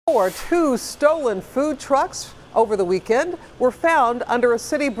Two stolen food trucks over the weekend were found under a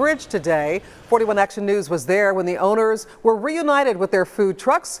city bridge today. 41 Action News was there when the owners were reunited with their food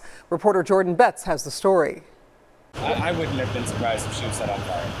trucks. Reporter Jordan Betts has the story. I wouldn't have been surprised if she was set on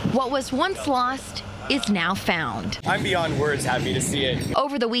fire. What was once lost is now found. I'm beyond words happy to see it.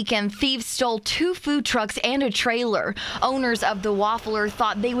 Over the weekend, thieves stole 2 food trucks and a trailer. Owners of the Waffler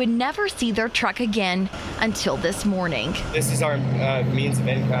thought they would never see their truck again until this morning. This is our means of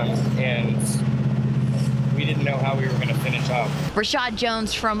income, and we didn't know how we were going to finish up. Rashad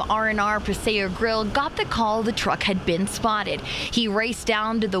Jones from R&R Paseo Grill got the call the truck had been spotted. He raced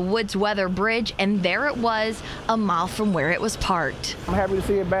down to the Woods Weather Bridge, and there it was, a mile from where it was parked. I'm happy to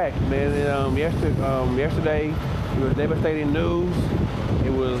see it back, man. Yesterday, it was devastating news.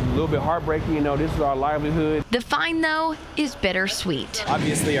 It was a little bit heartbreaking. You know, this is our livelihood. The find, though, is bittersweet.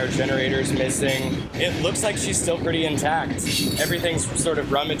 Obviously, our generator's missing. It looks like she's still pretty intact. Everything's sort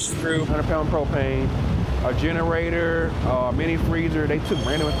of rummaged through. 100-pound propane, a generator, a mini freezer. They took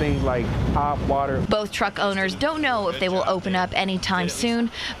random things like hot water. Both truck owners don't know if they will open up anytime soon,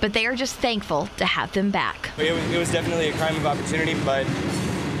 but they are just thankful to have them back. It was definitely a crime of opportunity, but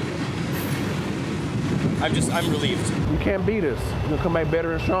I'm relieved. You can't beat us. We're gonna come back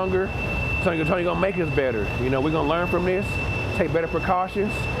better and stronger. It's only gonna make us better. You know, we're gonna learn from this, take better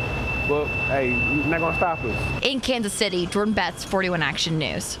precautions. But hey, you're not gonna stop us. In Kansas City, Jordan Betts, 41 Action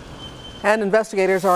News. And investigators are